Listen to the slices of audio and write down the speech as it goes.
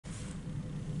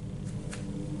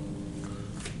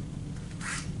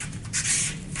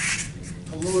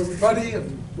Hello everybody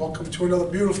and welcome to another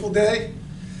beautiful day.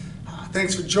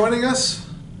 Thanks for joining us.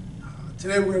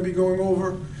 Today we're going to be going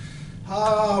over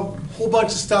a whole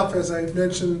bunch of stuff as I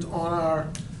mentioned on our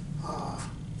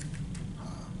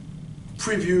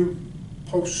preview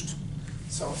post.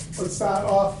 So let's start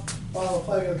off by the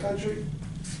flag of the country.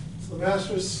 So the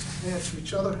masters hand to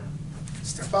each other.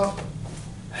 Step out.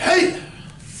 Hey!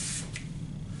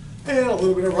 And a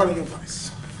little bit of running in place.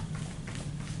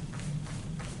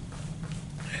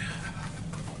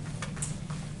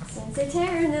 Sensei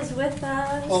Taryn is with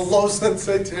us. Hello,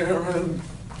 Sensei Taryn.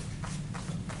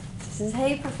 This is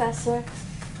Hey, Professor.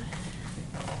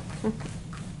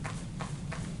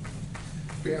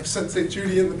 We have Sensei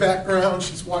Judy in the background.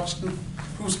 She's watching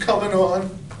who's coming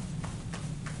on.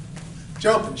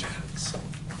 Jumping jacks.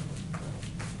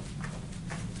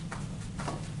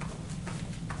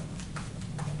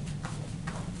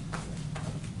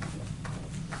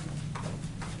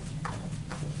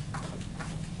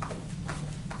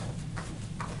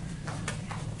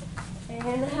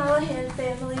 And the Hallahan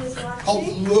family is watching.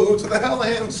 Hello to the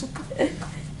Hellhams.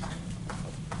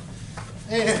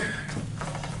 And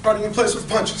running in place with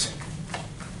punches.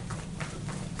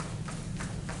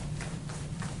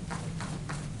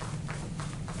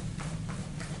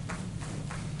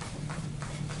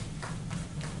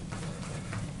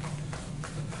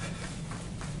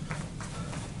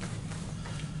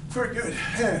 Very good.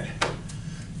 And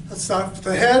let's start with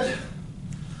the head.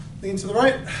 Lean to the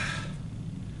right.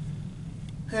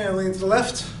 And lean to the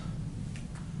left.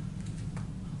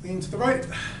 Lean to the right.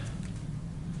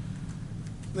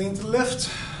 Lean to the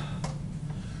left.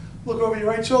 Look over your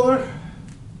right shoulder.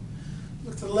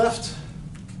 Look to the left.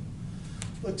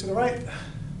 Look to the right.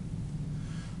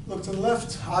 Look to the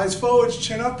left. Eyes forward,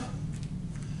 chin up.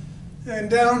 And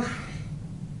down.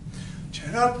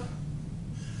 Chin up.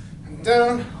 And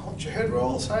down. Hold your head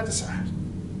roll side to side.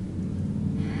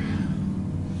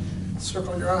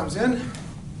 Circle your arms in.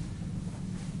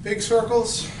 Big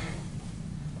circles.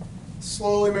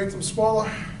 Slowly make them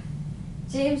smaller.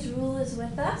 James Rule is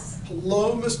with us.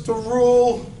 Hello, Mr.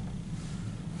 Rule.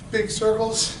 Big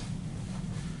circles.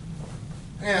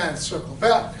 And circle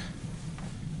back.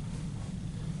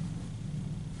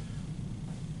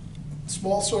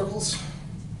 Small circles.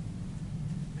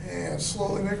 And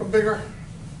slowly make them bigger.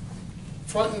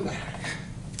 Front and back.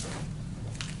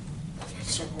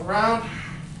 Circle around.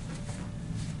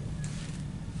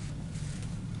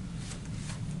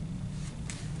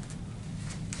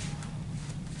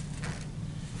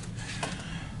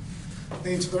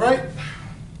 Lean to the right.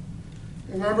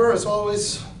 Remember, as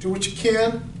always, do what you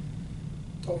can.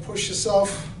 Don't push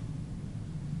yourself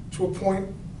to a point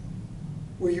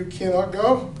where you cannot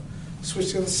go. Switch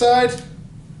to the other side.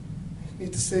 You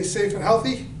need to stay safe and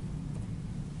healthy.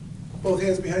 Both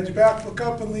hands behind your back. Look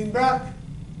up and lean back.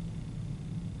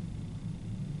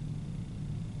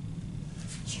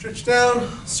 Stretch down.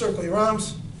 Circle your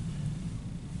arms.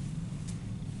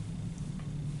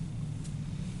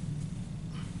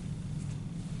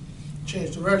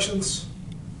 Change directions.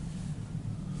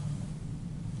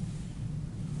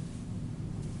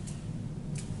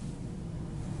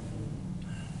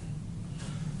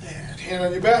 And hand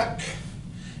on your back.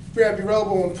 Grab your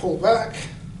elbow and pull back.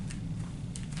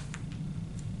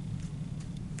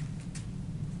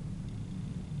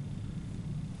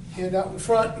 Hand out in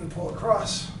front and pull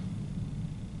across.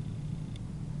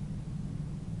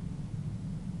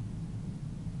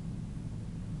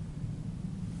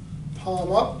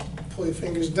 Palm up. Pull your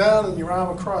fingers down and your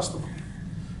arm across to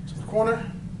the corner.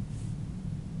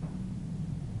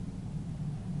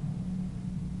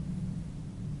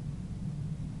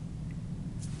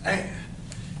 And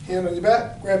hand on your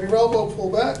back, grab your elbow, pull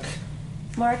back.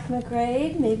 Mark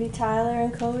McGrade, maybe Tyler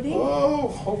and Cody. Oh,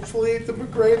 hopefully the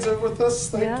McGrades are with us.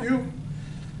 Thank you.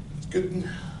 It's good.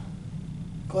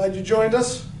 Glad you joined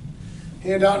us.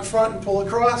 Hand out in front and pull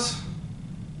across.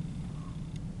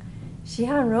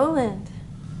 Shihan Rowland.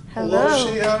 Hello,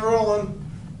 Shihan Rowland.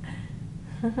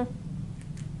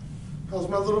 How's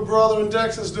my little brother in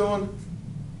Texas doing?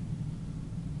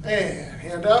 And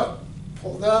hand out,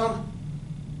 pull down.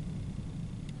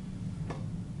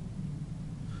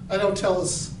 I don't tell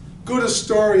as good a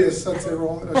story as Sensei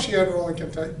Rowland. Shihan Rowland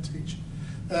can teach.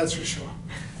 That's for sure.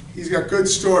 He's got good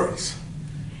stories.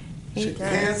 Shake your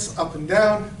hands up and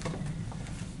down.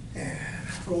 And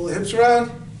roll the hips around.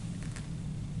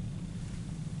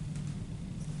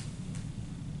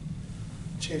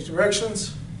 Change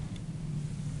directions.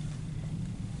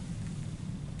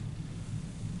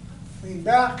 Lean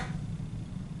back.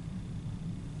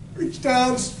 Reach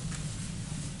down.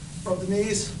 Rub the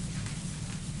knees.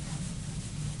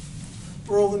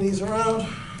 Roll the knees around.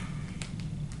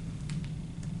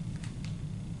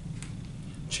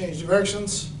 change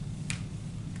directions.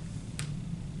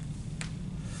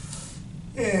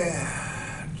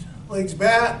 And legs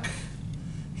back,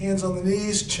 hands on the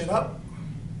knees, chin up.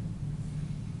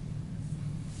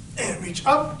 And reach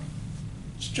up,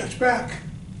 stretch back.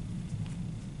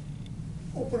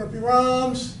 Open up your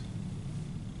arms,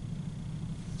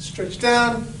 stretch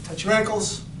down, touch your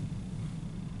ankles.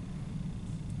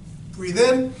 Breathe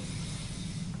in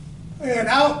and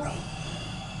out.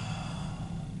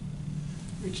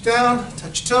 Reach down,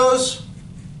 touch your toes.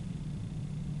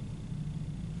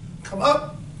 Come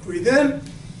up, breathe in.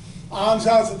 Arms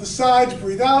out to the sides,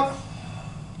 breathe out.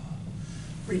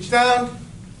 Reach down,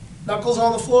 knuckles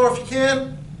on the floor if you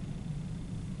can.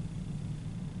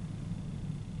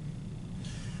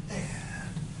 And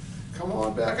come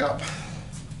on back up.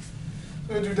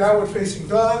 We're going to do downward facing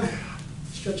dog.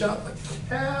 Stretch out like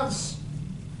calves.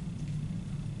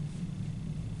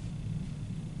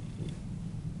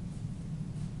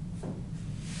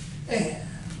 And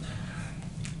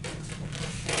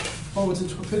forwards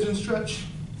into a pigeon stretch.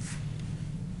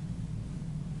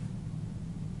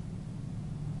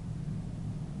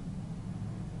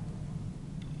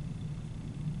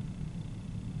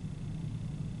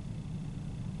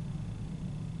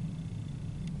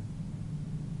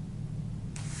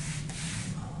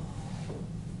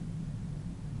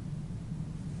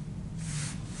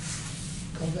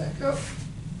 Come back up.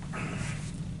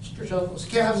 Stretch out those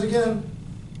calves again.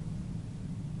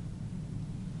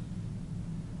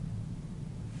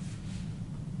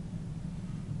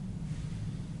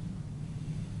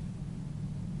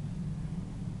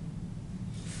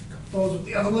 Pose with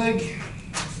the other leg.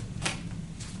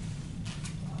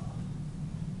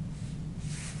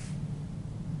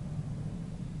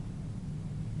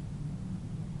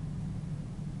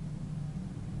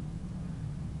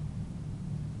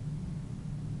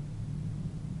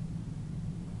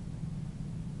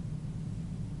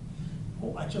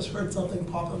 Oh, I just heard something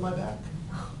pop in my back.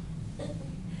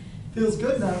 Feels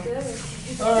good now. Good.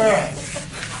 All right.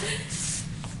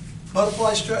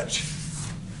 Butterfly stretch.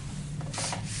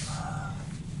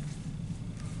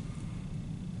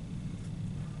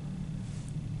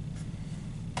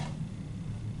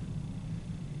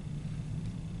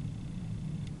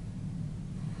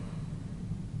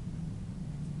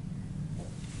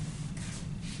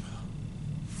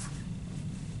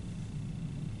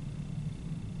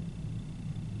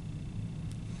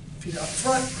 Feet out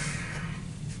front,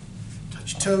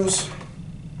 touch your toes.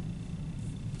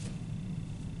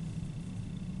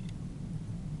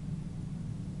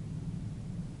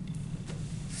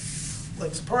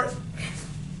 Legs apart.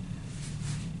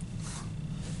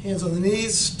 Hands on the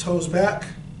knees, toes back.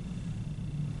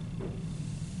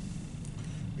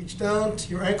 Reach down to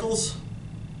your ankles.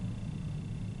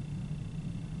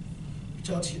 Reach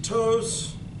out to your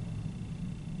toes.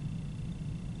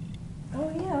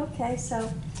 Oh yeah, okay,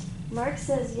 so Mark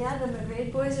says, yeah, the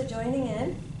McGrade boys are joining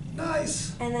in.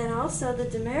 Nice. And then also the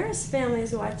Damaris family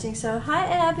is watching, so hi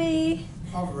Abby.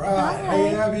 All right. Hi.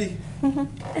 Hey, Abby.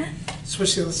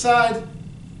 Switch to the other side.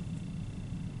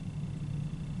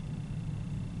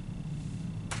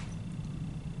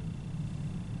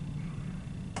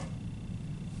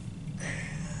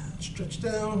 And stretch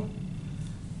down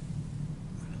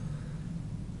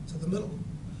to the middle.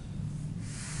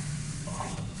 All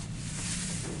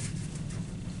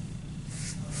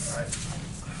right.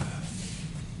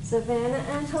 Savannah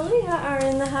and Talia are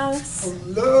in the house.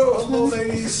 Hello, hello,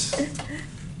 ladies.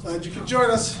 Glad you could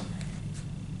join us.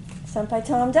 Senpai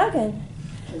Tom Duggan.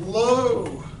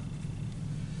 Hello.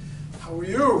 How are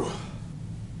you?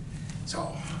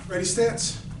 So, ready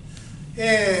stance?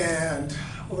 And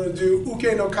we're going to do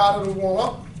uke no kata to warm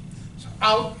up. So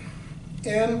out,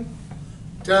 in,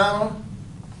 down,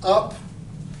 up,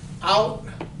 out,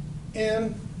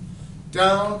 in,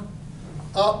 down,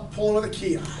 up, pulling with a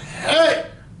key. Hey!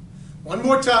 One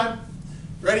more time.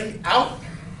 Ready? Out,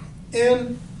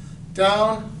 in,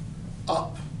 down,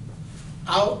 up,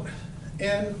 out,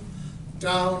 in,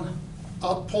 down,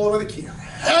 up, pull it with a key.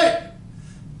 Hey!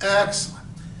 Excellent.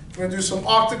 We're going to do some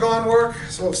octagon work.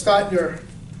 So start in your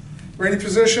ready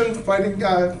position, fighting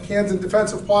hands in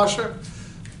defensive posture.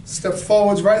 Step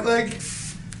forwards, right leg,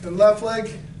 and left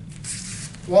leg.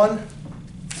 1,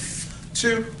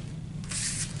 2,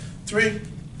 3,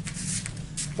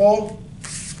 4,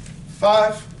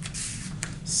 5,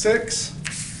 6,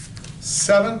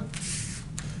 7,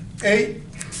 8,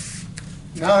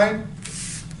 9,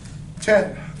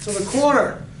 10. To the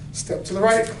corner. Step to the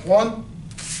right. 1,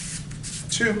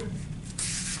 2,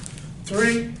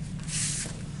 3,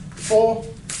 4,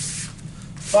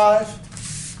 5,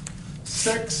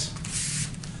 6,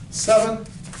 7,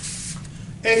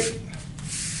 8,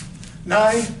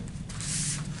 9,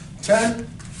 10.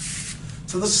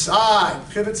 To the side,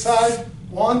 pivot side.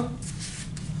 1,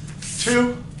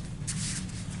 2,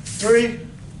 3,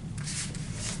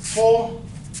 4,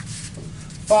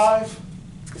 5,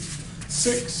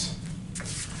 6,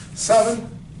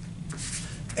 7,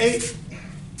 8,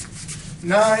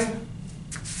 9,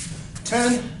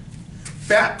 10.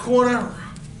 Back corner,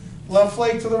 left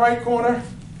leg to the right corner,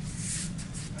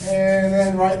 and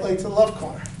then right leg to the left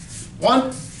corner.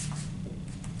 1,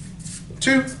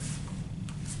 2,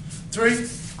 3,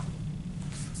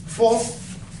 4,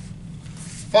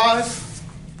 5,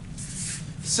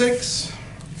 6,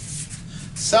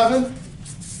 7,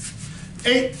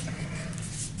 8,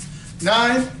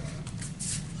 9,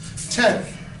 10.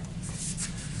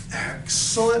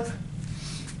 Excellent.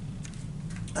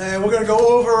 And we're going to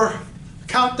go over a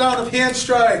countdown of hand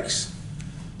strikes.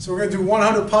 So we're going to do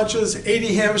 100 punches,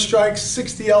 80 hammer strikes,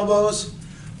 60 elbows,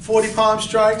 40 palm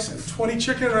strikes, and 20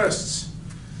 chicken wrists.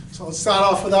 So let's start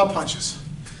off with our punches.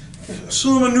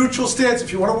 Assume a neutral stance.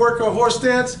 If you want to work a horse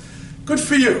stance, good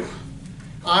for you.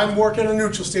 I'm working a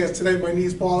neutral stance today. My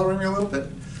knee's bothering me a little bit.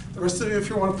 The rest of you, if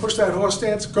you want to push that horse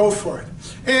stance, go for it.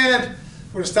 And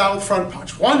we're going to start with front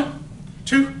punch. 1,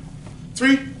 2,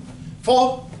 3,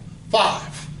 4,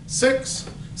 5, 6,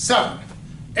 7,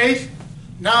 8,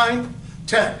 9,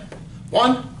 10.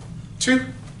 1, 2,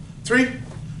 3,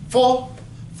 4,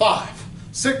 5,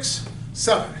 6,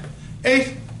 7,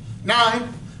 8,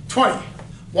 9, 20.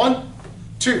 1,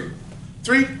 2,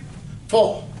 3,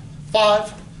 4,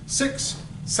 5, 6,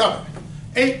 7,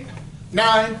 8,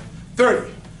 9,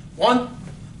 30. 1,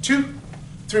 2,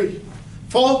 3,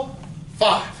 4,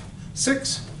 5,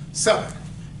 6, 7,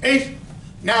 8,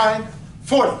 9,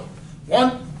 40.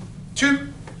 1,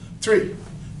 2, 3,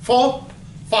 4,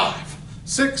 5,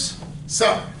 6,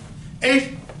 7,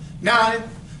 8, 9,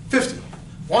 50.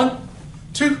 1,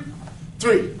 2,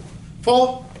 3,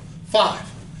 4,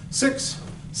 5, 6,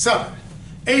 7,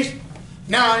 8,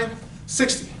 9,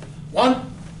 60.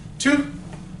 1, 2,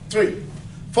 3,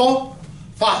 4,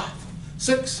 5,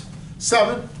 6,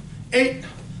 7, 8,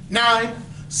 9,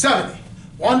 70.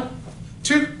 1,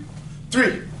 2,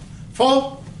 3,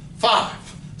 4,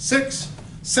 5, 6,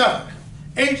 7,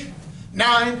 8,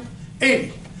 9,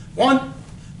 80. 1,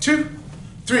 2,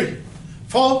 3,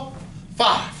 4,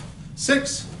 5,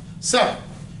 6, 7,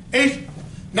 8,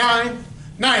 9,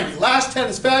 90. Last 10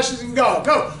 as fast as you can go.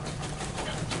 Go.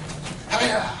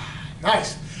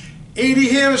 Nice. 80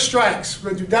 hammer strikes.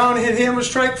 We're going to do down and hit hammer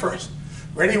strike first.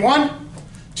 Ready? 1,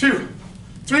 2,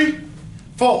 3,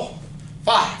 4,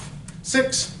 5,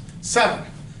 6, 7,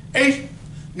 8,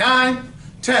 9,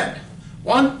 10.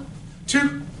 1,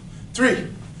 2, 3,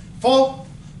 4,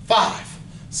 5,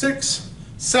 6,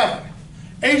 7,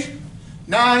 8,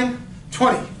 9,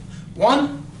 20.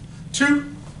 1,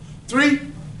 2, 3,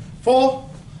 4,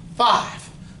 5,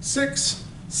 6,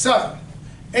 7,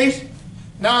 8,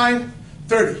 9,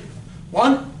 30.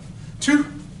 1, 2,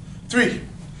 3,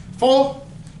 4,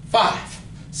 5,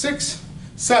 6,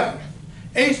 7,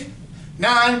 8,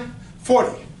 9,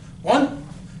 40. 1,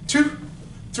 2,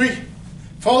 3,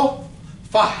 4,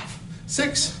 5,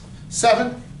 6,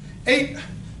 7, 8,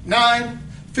 9,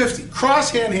 50.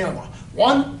 Cross hand hammer.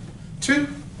 1, 2,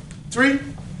 3,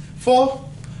 4,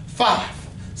 5,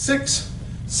 6,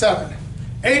 7,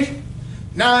 8,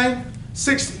 9,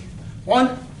 60.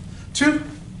 1, 2,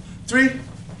 3,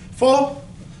 4,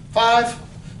 5,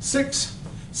 6,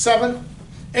 7,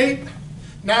 8,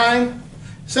 9,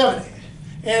 70.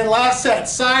 And last set,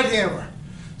 side hammer.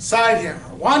 Side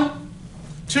hammer. 1,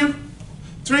 2,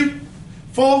 3,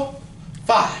 4,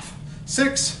 5,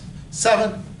 6,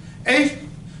 7, 8,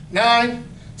 9,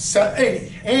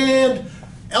 80. And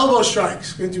elbow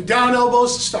strikes. We're going to do down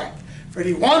elbows to start.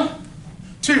 Ready? 1,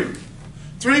 2,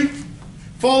 3,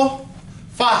 4,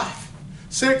 5,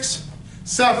 6,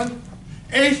 7,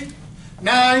 8,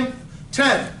 9,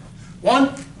 10.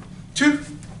 1, 2,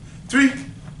 3,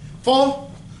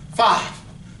 4, 5,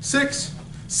 6,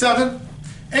 7,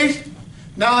 8,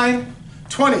 9,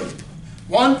 20.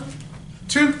 1,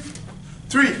 2,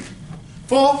 3,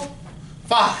 4,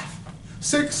 5,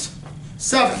 6,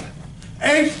 7,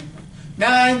 8,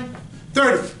 9,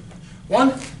 30.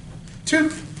 1, 2,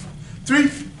 3,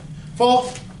 4,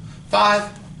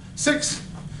 5, 6,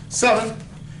 7,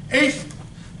 8,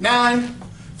 9,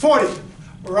 40.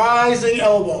 Rising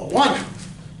elbow. 1,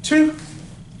 2,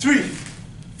 3,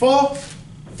 4,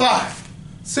 5,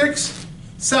 6,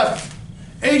 7,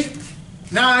 8,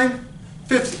 9,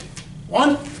 50.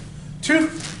 1, 2,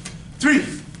 3,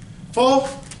 4,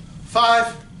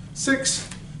 5, 6,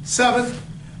 7,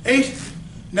 8,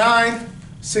 9,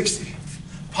 60.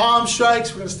 Palm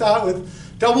strikes. We're going to start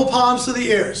with Double palms to the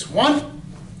ears. 1,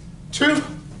 2,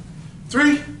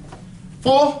 3,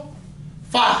 4,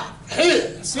 5.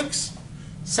 Here. 6,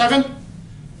 7,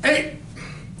 8,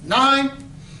 9,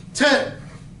 10.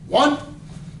 1,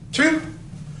 2,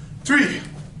 3,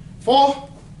 4,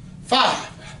 5,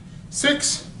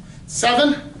 6,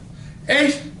 7,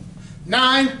 8,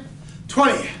 9,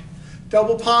 20.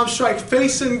 Double palm strike,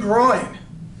 face and groin.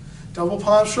 Double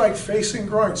palm strike, face and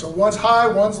groin. So one's high,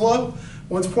 one's low,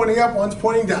 one's pointing up, one's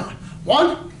pointing down.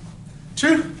 1,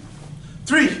 2,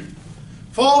 3,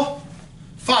 4,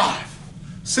 5,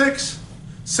 6,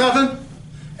 7,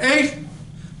 8,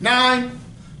 9,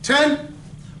 10.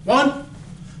 1,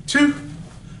 2,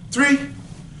 3,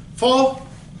 4,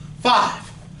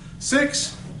 5,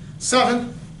 6,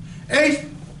 7, 8,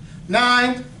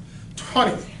 9,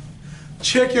 20.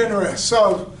 Chicken wrist.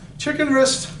 So chicken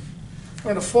wrist,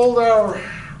 we're going to fold our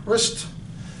wrist,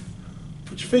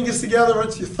 put your fingers together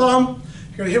with your thumb.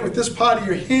 You're going to hit with this part of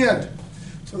your hand.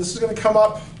 So this is going to come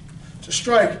up to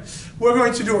strike. We're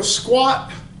going to do a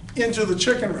squat into the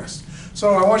chicken wrist.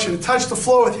 So I want you to touch the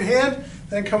floor with your hand,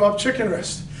 then come up chicken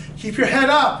wrist. Keep your head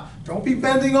up. Don't be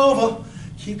bending over.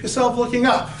 Keep yourself looking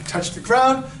up. Touch the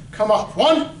ground, come up.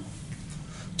 1,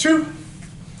 2,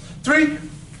 3,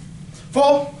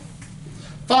 4,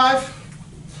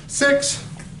 5, 6,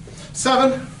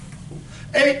 7,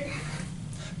 8,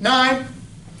 9,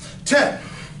 10.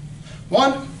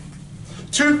 1,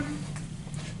 2,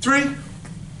 3,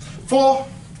 4,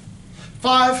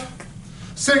 5,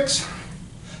 6,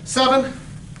 7,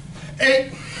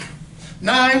 8,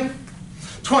 9,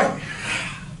 20.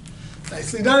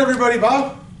 Nicely done, everybody.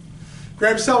 Bow.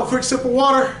 Grab yourself a quick sip of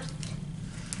water.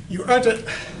 You earned it.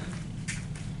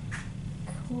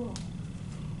 Cool.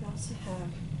 We also have.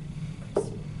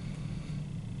 Okay.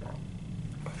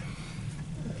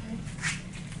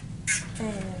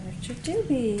 And Richard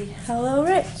Doobie. Hello,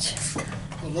 Rich.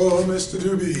 Hello, Mr.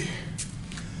 Doobie.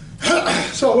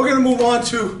 So we're going to move on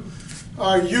to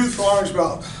our youth orange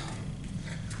belt.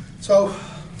 So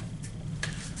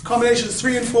combinations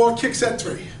 3 and 4, kick set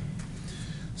 3.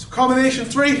 So combination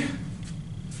 3, we're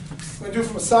going to do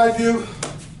from a side view.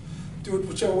 Do it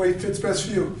whichever way fits best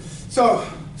for you. So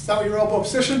start with your elbow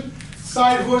position,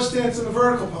 side horse stance and a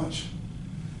vertical punch.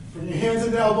 Bring your hands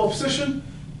into elbow position,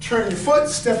 turn your foot,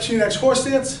 step to your next horse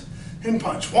stance, and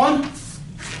punch. 1,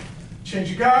 change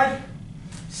your guard,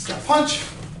 step punch,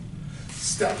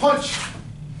 step punch,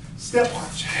 step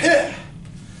punch. Hit.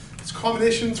 It's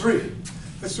combination 3.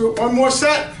 Let's do it one more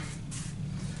set.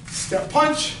 Step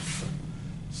punch,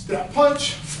 step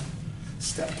punch,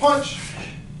 step punch.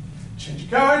 Change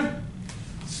your guard,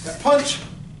 step punch,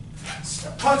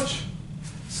 step punch,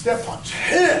 step punch.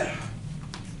 Hit.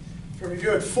 Very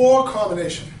good. 4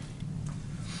 combination.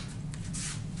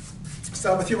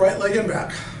 Start with your right leg and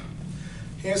back.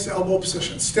 Hands to elbow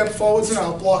position. Step forwards and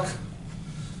out block.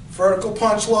 Vertical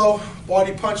punch low,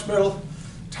 body punch middle,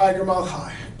 tiger mouth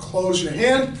high. Close your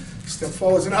hand, step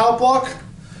forwards and out block.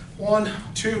 1,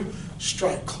 2,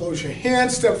 strike. Close your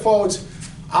hand, step forwards,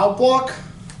 out block.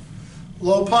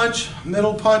 Low punch,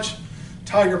 middle punch,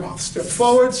 tiger mouth. Step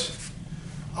forwards,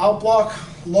 out block,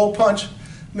 low punch,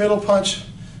 middle punch,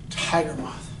 tiger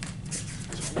mouth.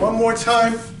 So one more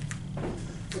time.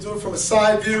 We'll do it from a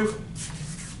side view.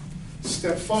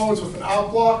 Step forwards with an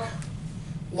out block.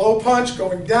 Low punch,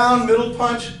 going down, middle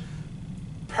punch,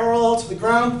 parallel to the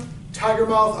ground, tiger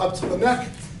mouth up to the neck.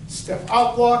 Step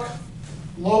out block,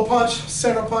 low punch,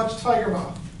 center punch, tiger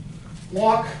mouth.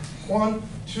 Block, 1,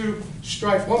 2,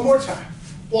 strike. One more time.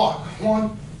 Block,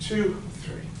 1, 2,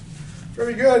 3.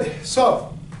 Very good.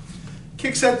 So,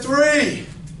 kick set 3.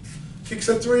 Kick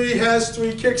set 3 has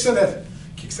 3 kicks in it.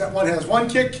 Kick set 1 has 1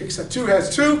 kick, kick set 2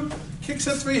 has 2, kick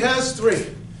set 3 has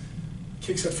 3.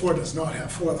 Kick set 4 does not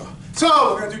have 4 though.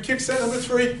 So, we're going to do kick set number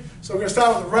 3. So, we're going to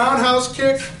start with a roundhouse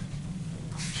kick,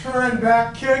 turn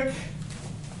back kick,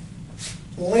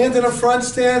 land in a front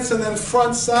stance, and then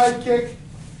front side kick,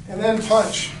 and then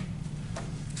punch.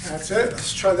 That's it.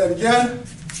 Let's try that again.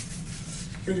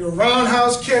 We're going to do a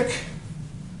roundhouse kick,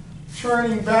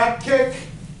 turning back kick,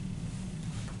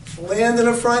 land in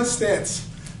a front stance,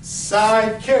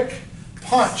 side kick,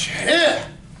 punch. Here.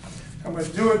 I'm going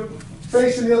to do it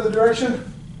facing the other direction.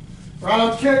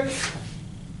 Round kick,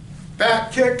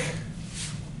 back kick,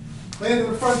 land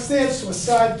in the front stance to a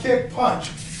side kick,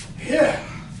 punch. Here.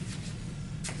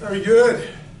 Very good.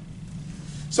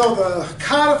 So the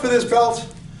kata for this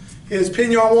belt is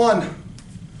Pinion 1.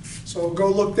 So go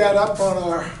look that up on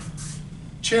our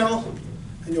channel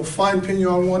and you'll find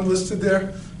Pinion 1 listed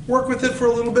there. Work with it for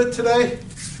a little bit today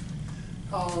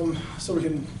so we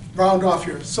can round off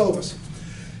your syllabus.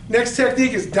 Next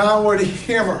technique is downward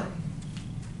hammer.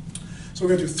 So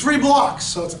we're going to do 3 blocks.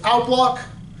 So it's out block,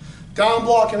 down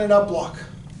block, and an up block.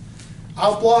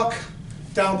 Out block,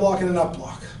 down block, and an up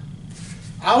block.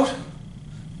 Out,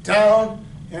 down,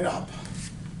 and up.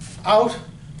 Out,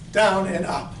 down, and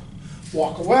up.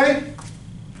 Walk away.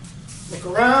 Look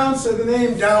around, say the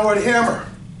name, downward hammer.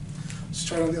 Let's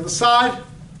try it on the other side.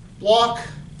 Block,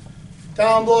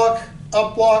 down block,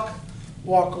 up block,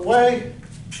 walk away.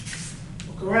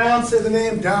 Look around, say the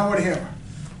name, downward hammer.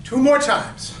 2 more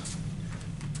times.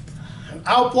 An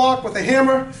out block with a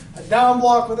hammer, a down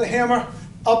block with a hammer,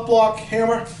 up block,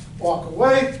 hammer, walk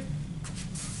away.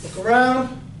 Look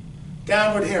around,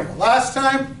 downward hammer. Last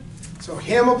time, so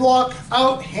hammer block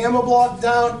out, hammer block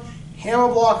down, hammer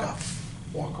block up.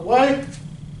 Walk away,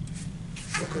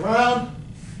 look around,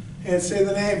 and say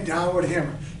the name, downward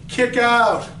hammer. Kick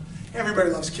out. Everybody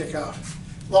loves kick out.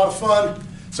 A lot of fun.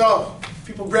 So,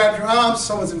 people grab your arms,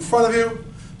 someone's in front of you.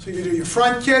 So you can do your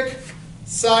front kick,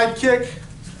 side kick,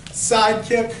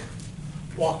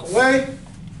 walk away.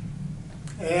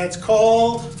 And it's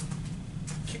called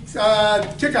kick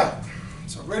out.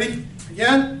 So ready?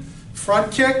 Again,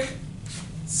 front kick,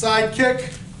 side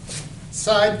kick,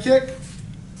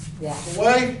 walk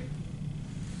away,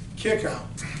 kick out.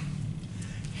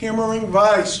 Hammering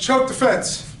vice, choke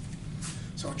defense.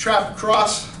 So trap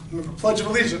across, remember Pledge of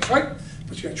Allegiance, right?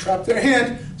 But you're going to trap their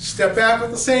hand, step back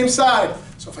with the same side.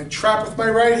 So if I trap with my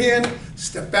right hand,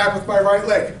 step back with my right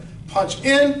leg. Punch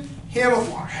in, hammer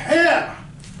block, hammer.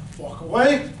 Walk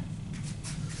away,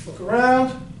 look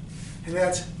around, and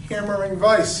that's hammering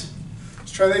vice.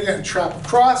 Let's try that again. Trap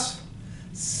across,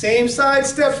 same side,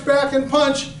 steps back and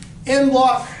punch, in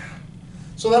block.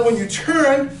 So that when you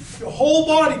turn, your whole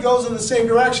body goes in the same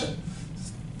direction.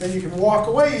 Then you can walk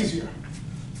away easier.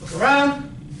 Look around,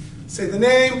 say the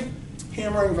name,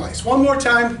 hammering vice. One more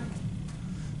time.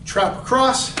 Trap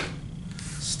across,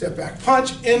 step back,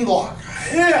 punch, in block.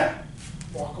 Yeah.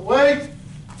 Walk away.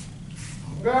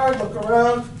 On guard, look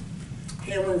around,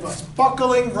 hammering vice.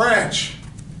 Buckling branch.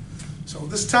 So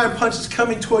this time punch is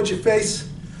coming towards your face.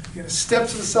 You're going to step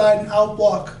to the side and out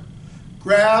block.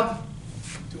 Grab,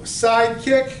 do a side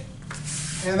kick,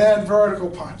 and then vertical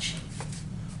punch.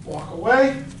 Walk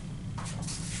away,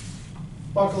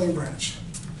 buckling branch.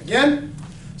 Again,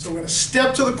 so we're going to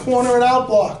step to the corner and out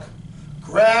block.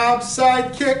 Grab,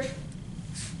 side kick.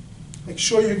 Make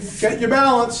sure you get your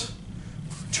balance.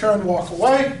 Turn, walk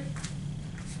away.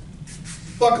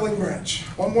 Buckling branch.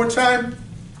 One more time.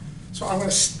 So I'm going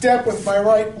to step with my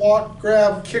right block,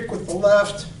 grab, kick with the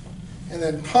left, and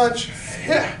then punch.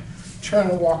 Yeah. Turn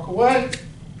and walk away.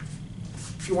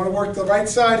 If you want to work the right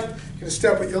side, you're going to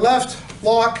step with your left,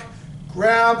 block,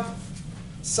 grab,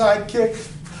 side kick.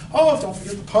 Oh, don't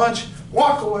forget the punch.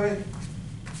 Walk away.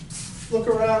 Look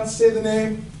around, say the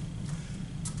name.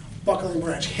 Buckling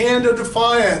branch. Hand of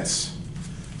defiance.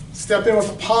 Step in with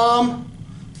the palm,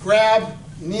 grab,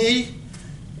 knee,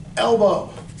 elbow.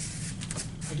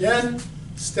 Again,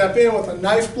 step in with a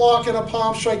knife block and a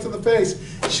palm strike to the face.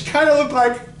 It should kind of look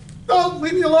like, oh,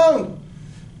 leave me alone.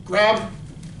 Grab,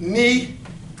 knee,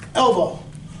 elbow.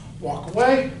 Walk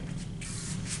away.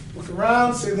 Look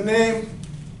around, say the name.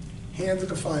 Hand of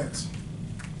defiance.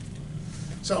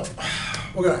 So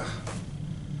we're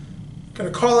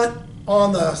gonna call it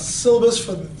on the syllabus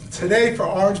for today for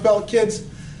orange belt kids.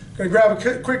 Gonna grab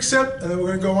a quick sip, and then we're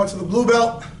gonna go on to the blue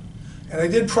belt. And I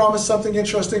did promise something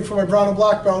interesting for my brown and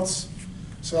black belts,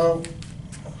 so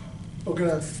we're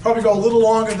gonna probably go a little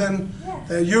longer than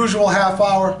the usual half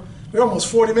hour. We're almost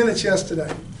 40 minutes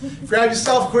yesterday. Grab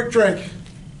yourself a quick drink.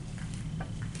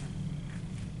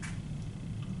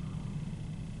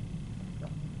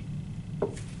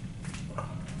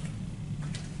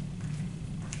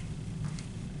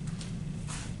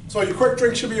 So your quick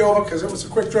drink should be over because it was a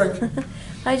quick drink.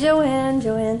 Hi, Joanne.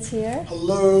 Joanne's here.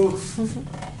 Hello.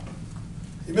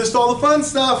 You missed all the fun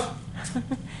stuff.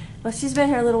 Well, she's been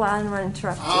here a little while and I want to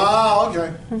interrupt you. Ah,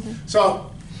 okay.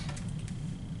 So,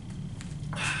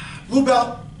 blue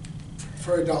belt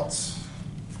for adults.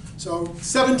 So,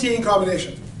 17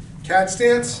 combination. Cat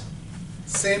stance,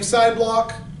 same side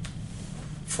block,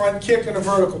 front kick and a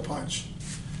vertical punch.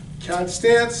 Cat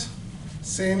stance,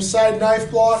 same side knife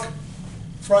block,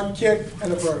 front kick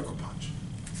and a vertical punch.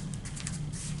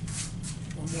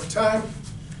 One more time.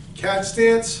 Cat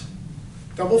stance,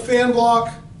 double fan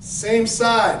block, same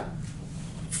side.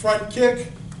 Front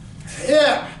kick,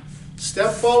 yeah.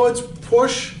 Step forwards,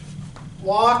 push,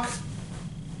 block,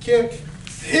 kick,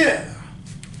 yeah.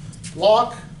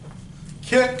 Block,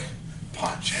 kick,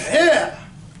 punch, yeah.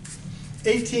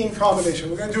 18 combination.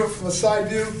 We're going to do it from the side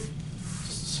view.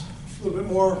 Just a little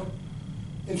bit more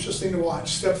interesting to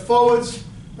watch. Step forwards.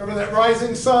 Remember that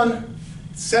rising sun?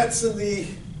 Sets in the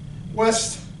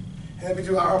west. And we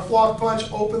do our block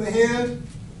punch, open the hand.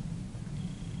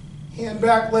 Hand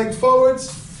back, leg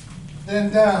forwards,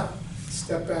 then down.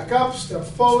 Step back up, step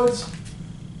forwards,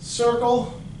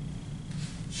 circle,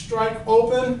 strike,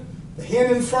 open. The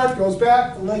hand in front goes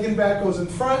back, the leg in back goes in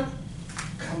front.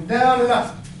 Come down and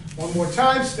up. One more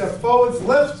time, step forwards,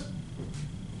 lift,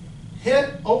 hit,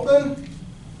 open,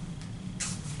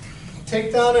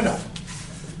 take down and up.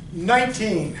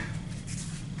 19.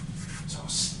 So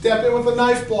step in with a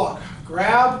knife block.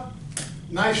 Grab,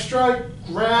 knife strike,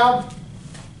 grab,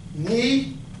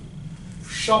 knee,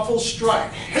 shuffle,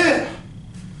 strike. Hit.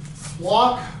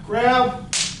 Block,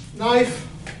 grab, knife,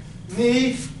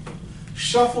 knee,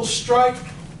 shuffle, strike,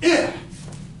 in.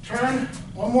 Turn,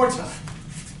 one more time.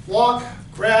 Block,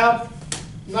 grab,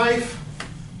 knife,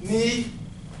 knee,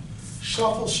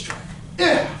 shuffle, strike,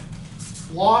 in.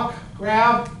 Block,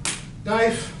 grab,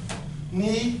 knife,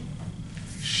 knee,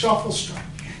 shuffle, strike.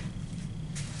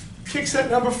 Kick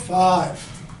set number 5.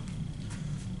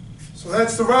 So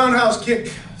that's the roundhouse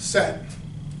kick set.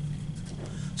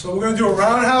 So we're going to do a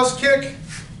roundhouse kick,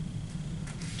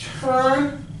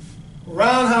 turn,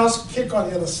 roundhouse kick on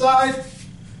the other side,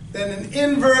 then an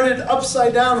inverted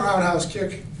upside down roundhouse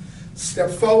kick,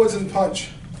 step forwards and punch.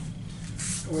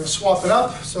 We're going to swap it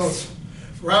up. So it's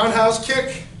roundhouse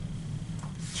kick,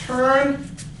 turn,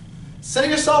 set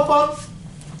yourself up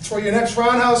for your next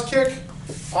roundhouse kick,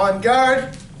 on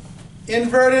guard,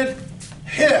 inverted,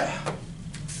 here.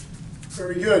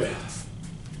 Very good.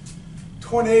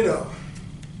 Tornado.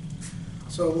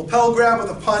 So lapel grab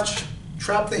with a punch,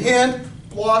 trap the hand,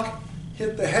 block,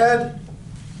 hit the head,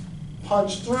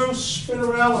 punch through, spin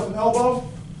around with an elbow,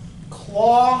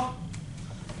 claw,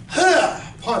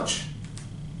 punch.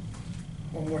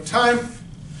 One more time.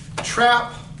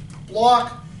 Trap,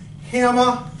 block,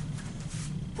 hammer,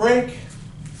 break,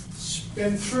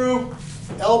 spin through,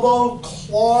 elbow,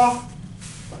 claw,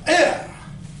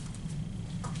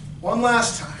 one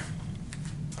last time.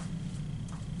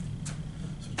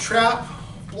 So trap,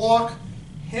 block,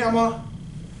 hammer,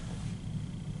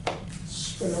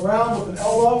 spin around with an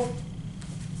elbow,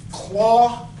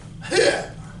 claw,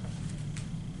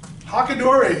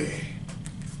 Hakadori.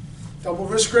 Double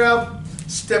wrist grab,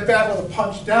 step back with a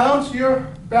punch down to your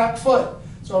back foot.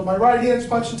 So my right hand's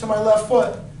punching to my left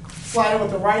foot. Slide it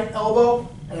with the right elbow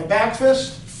and a back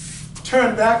fist.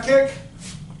 Turn back kick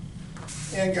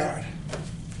and guard.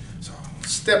 So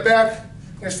step back,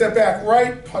 I'm going to step back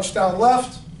right, punch down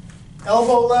left,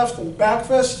 elbow left and back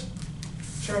fist.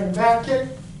 Turn back kick,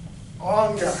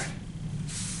 on guard.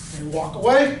 And walk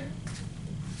away,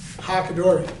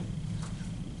 Hakadori.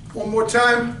 One more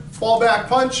time, fall back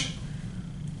punch,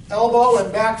 elbow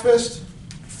and back fist,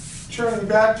 turning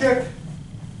back kick,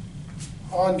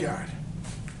 on guard.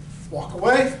 Walk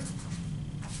away,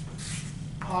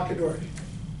 Hakadori.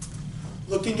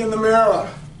 Looking in the mirror.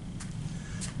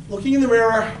 Looking in the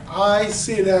mirror, I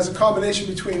see it as a combination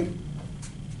between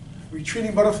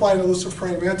retreating butterfly and elusive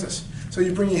praying mantis. So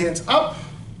you bring your hands up,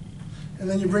 and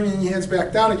then you bring your hands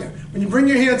back down again. When you bring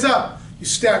your hands up, you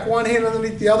stack one hand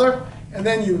underneath the other, and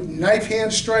then you knife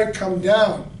hand strike, come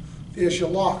down. There's your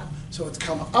lock. So it's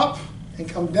come up and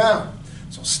come down.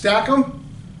 So stack them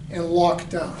and lock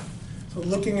down. So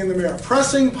looking in the mirror.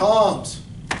 Pressing palms.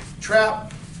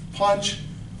 Trap, punch,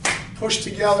 push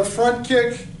together, front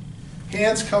kick,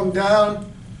 hands come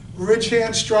down, ridge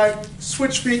hand strike,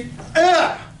 switch feet,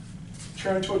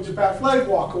 turn towards your back leg,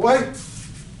 walk away,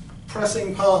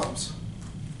 pressing palms.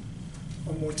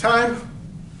 One more time.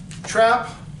 Trap,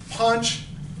 punch,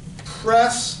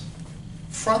 press,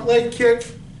 front leg kick,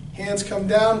 hands come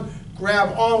down,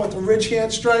 grab on with the ridge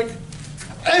hand strike,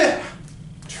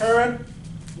 turn,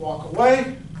 walk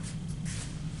away,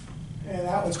 and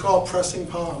that one's called pressing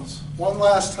palms. One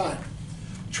last time.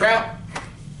 Trap,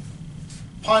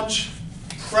 punch,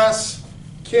 press,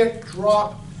 kick,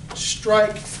 drop,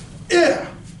 strike,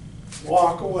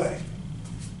 walk away.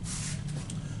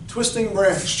 Twisting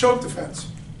branch, choke defense.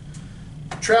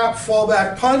 Trap, fall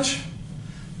back punch,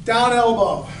 down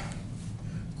elbow,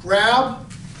 grab,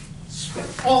 spin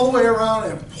all the way around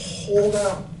and pull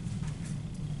down.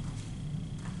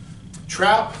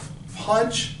 Trap,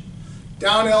 punch,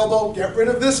 down elbow, get rid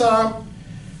of this arm,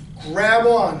 grab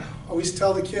on. Always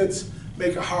tell the kids,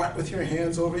 make a heart with your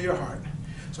hands over your heart.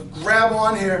 So grab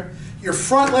on here. Your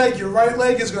front leg, your right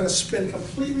leg is going to spin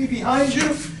completely behind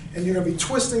you, and you're going to be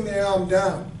twisting the arm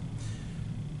down.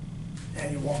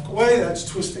 And you walk away, that's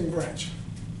twisting branch.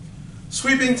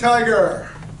 Sweeping tiger.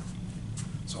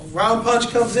 So round punch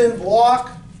comes in,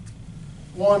 block,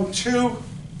 1, 2,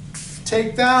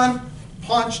 take down,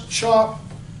 punch, chop,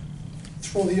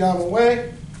 throw the arm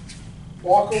away,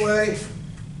 walk away,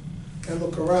 and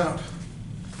look around.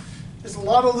 There's a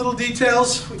lot of little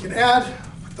details we can add,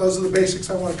 but those are the basics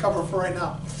I want to cover for right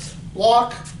now.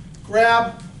 Block,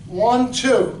 grab, 1,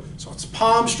 2. So it's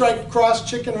palm strike across,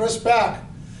 chicken wrist back.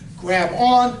 Grab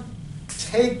on,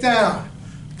 take down,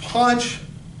 punch,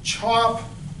 chop,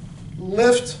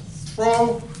 lift,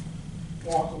 throw,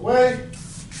 walk away,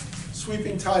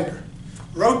 sweeping tiger.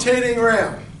 Rotating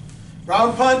ram,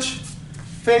 round punch,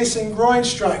 facing groin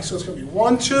strike. So it's going to be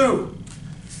 1, 2.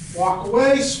 Walk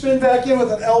away, spin back in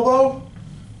with an elbow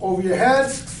over your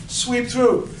head, sweep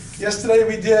through. Yesterday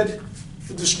we did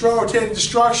the rotating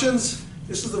destructions.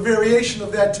 This is the variation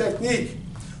of that technique.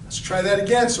 Let's try that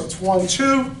again. So it's 1,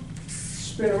 2,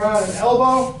 spin around an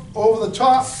elbow, over the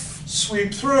top,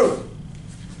 sweep through.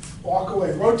 Walk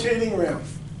away, rotating ram.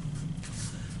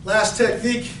 Last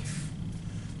technique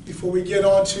before we get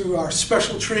on to our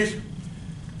special treat.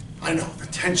 I know, the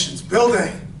tension's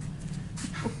building.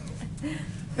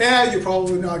 Yeah, you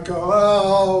probably not go,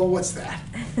 oh, what's that?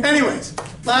 Anyways,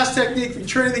 last technique,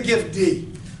 returning the gift D.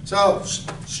 So,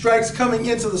 strikes coming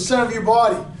into the center of your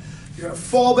body. You're going to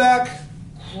fall back,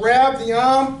 grab the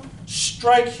arm,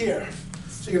 strike here.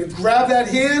 So you're going to grab that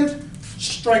hand,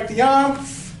 strike the arm,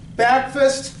 back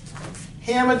fist,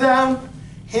 hammer down,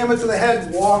 hammer to the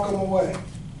head, walk them away.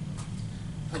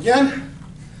 Again,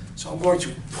 so I'm going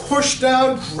to push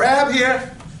down, grab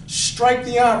here, strike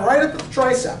the arm right at the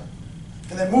tricep.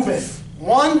 And then move in.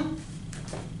 1,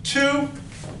 2,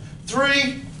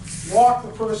 3, walk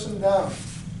the person down.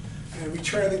 And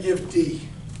return the gift D.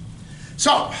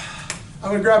 So, I'm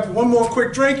going to grab one more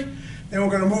quick drink, then we're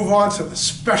going to move on to the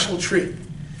special treat.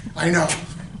 I know.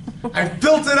 I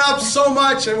built it up so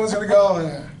much, everyone's going to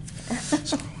go,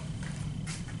 So,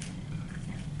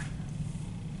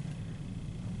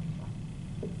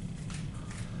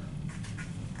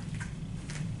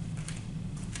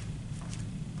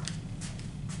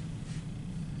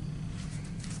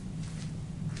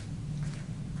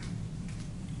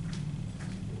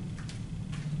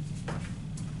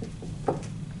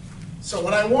 So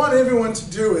what I want everyone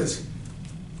to do is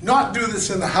not do this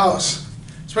in the house,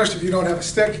 especially if you don't have a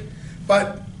stick,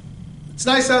 but it's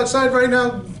nice outside right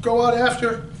now, go out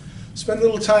after, spend a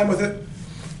little time with it.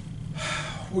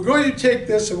 We're going to take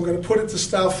this and we're going to put it to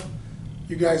stuff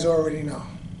you guys already know.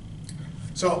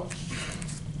 So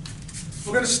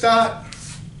we're going to start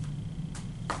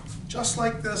just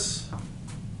like this.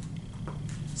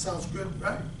 Sounds good,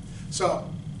 right? So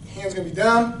hands going to be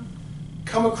down,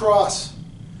 come across.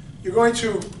 You're going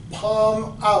to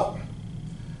palm out.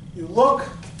 You look,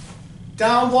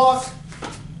 down block,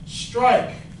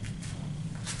 strike.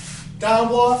 Down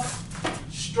block,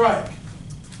 strike.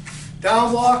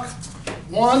 Down block,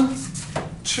 1,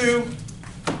 2,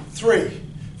 3.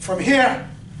 From here,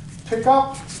 pick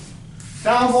up,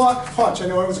 down block, punch. I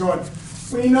know everyone's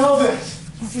going, we know this.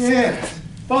 Yeah.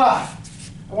 But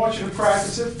I want you to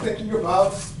practice it thinking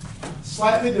about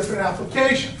slightly different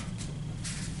application.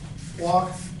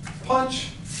 Block, punch,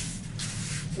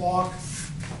 block,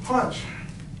 punch.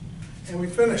 And we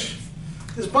finish.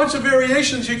 There's a bunch of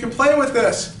variations you can play with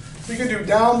this. We can do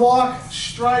down block,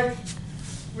 strike.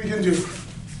 We can do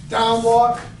down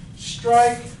block,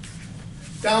 strike.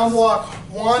 Down block,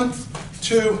 1,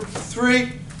 2,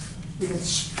 3. We can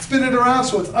spin it around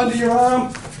so it's under your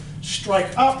arm.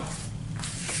 Strike up,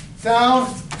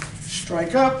 down,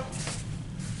 strike up,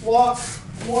 block,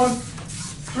 1,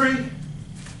 3.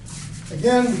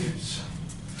 Again, we can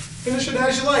finish it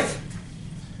as you like.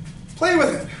 Play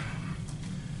with it.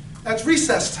 That's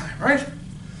recess time, right?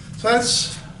 So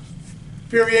that's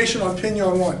variation on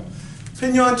pinion 1.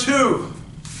 Pinion 2.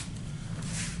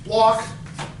 Block,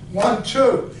 1,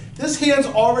 2. This hand's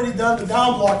already done the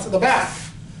down block to the back.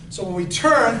 So when we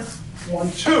turn,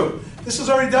 1, 2. This has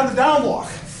already done the down block.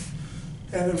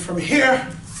 And then from here,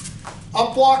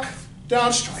 up block,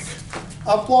 down strike.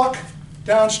 Up block,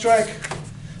 down strike,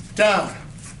 down.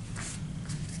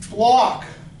 Block.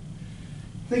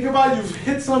 Think about you've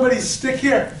hit somebody's stick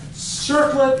here.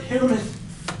 Circle it, hit them,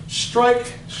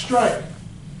 strike, strike.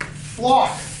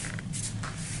 Block.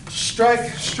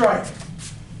 Strike, strike.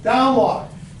 Down block.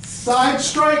 Side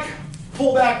strike,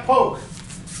 pull back, poke.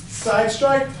 Side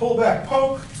strike, pull back,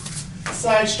 poke.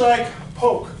 Side strike,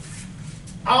 poke.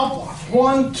 Out block.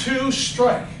 1, 2,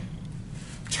 strike.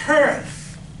 Turn.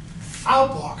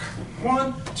 Out block.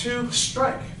 1, 2,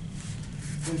 strike.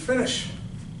 And finish.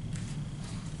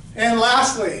 And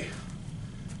lastly,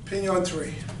 pinion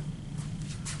 3.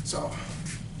 So,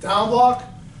 down block,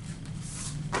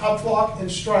 up block,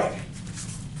 and strike.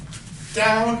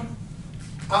 Down,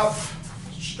 up,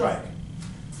 strike.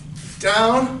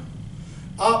 Down,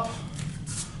 up,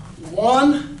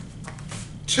 1,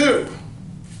 2.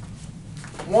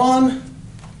 1,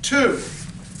 2.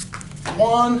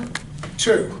 1,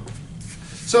 2.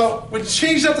 So we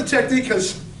changed up the technique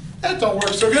because that don't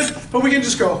work so good, but we can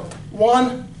just go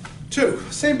 1, 2.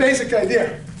 Same basic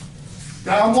idea.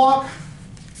 Down block,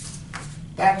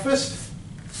 back fist,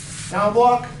 down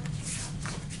block,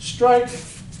 strike.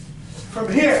 From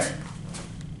here,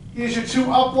 use your 2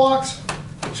 up blocks,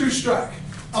 2 strike.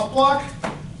 Up block,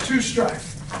 2 strike.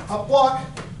 Up block,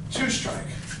 2 strike.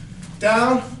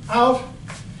 Down, out,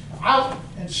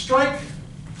 and strike.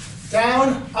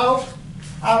 Down, out,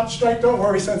 strike. Don't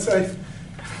worry, Sensei.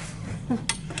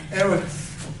 And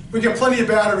we get plenty of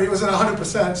battery. It was at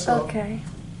 100%. So. Okay.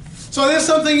 So there's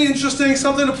something interesting,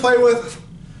 something to play with.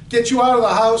 Get you out of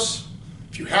the house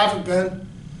if you haven't been,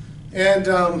 and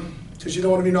because you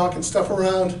don't want to be knocking stuff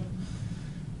around.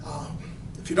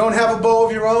 If you don't have a bow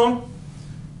of your own,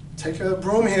 take a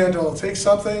broom handle, take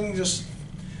something, just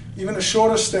even a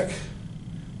shorter stick.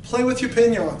 Play with your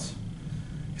pinions.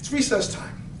 It's recess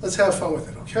time. Let's have fun with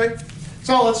it, okay?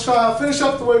 So let's finish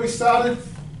up the way we started.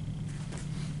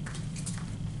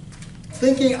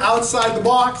 Thinking outside the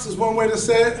box is one way to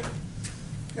say it.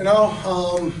 You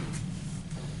know,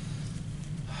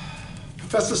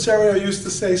 Professor Serio used to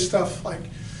say stuff like,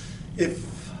 if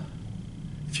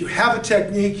you have a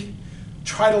technique,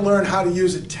 try to learn how to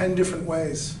use it 10 different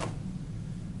ways.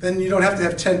 Then you don't have to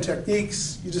have 10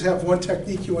 techniques. You just have one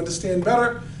technique you understand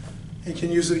better and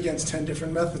can use it against 10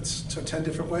 different methods, so 10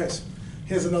 different ways.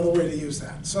 Here's another way to use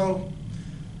that. So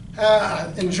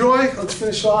enjoy. Let's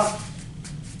finish off.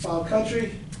 Wild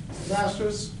Country,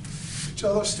 Masters, each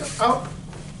other, step out.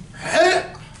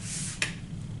 Hey.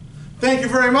 Thank you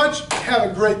very much.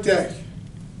 Have a great day.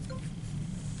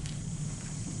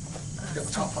 Get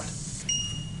the top part.